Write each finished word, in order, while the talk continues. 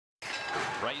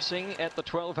Racing at the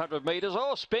 1200 metres.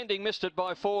 Oh, Spending missed it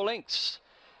by 4 lengths.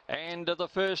 And the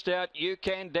first out, You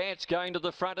Can Dance, going to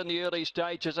the front in the early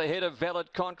stages ahead of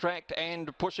Valid Contract,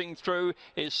 and pushing through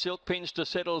is Silk Pins to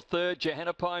settle third,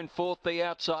 Johanna Pine fourth the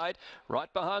outside.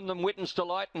 Right behind them, Witten's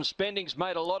Delight, and Spending's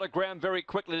made a lot of ground very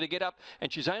quickly to get up,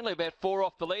 and she's only about 4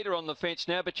 off the leader on the fence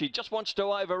now, but she just wants to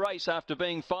over race after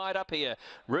being fired up here.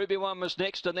 Ruby One was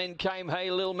next, and then came Hey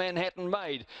Lil Manhattan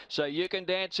Maid. So You Can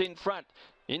Dance in front.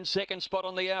 In second spot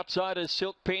on the outside is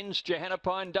Silk Pins. Johanna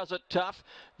Pine does it tough.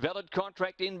 Valid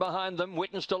Contract in behind them.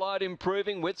 Witten's Delight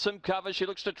improving with some cover. She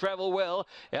looks to travel well.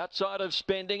 Outside of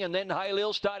Spending, and then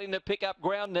Halil starting to pick up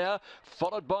ground now.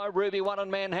 Followed by Ruby One and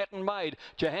Manhattan Maid.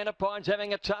 Johanna Pine's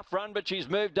having a tough run, but she's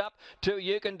moved up to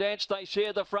You Can Dance. They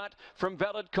share the front from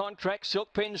Valid Contract.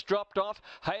 Silk Pins dropped off.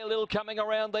 Halil coming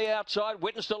around the outside.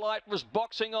 Witten's Delight was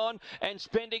boxing on, and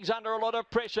Spending's under a lot of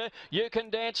pressure. You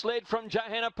Can Dance led from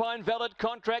Johanna Pine. Valid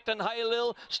Contract and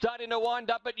Halil starting to wind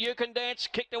up, but You Can Dance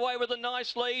kicked away with a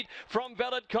nice lead from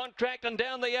Valid Contract, and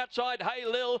down the outside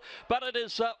Halil, but it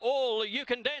is all You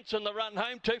Can Dance in the run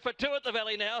home. 2 for 2 at the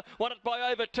Valley now, won it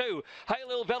by over 2.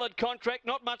 Halil, Valid Contract,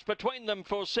 not much between them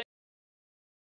for second.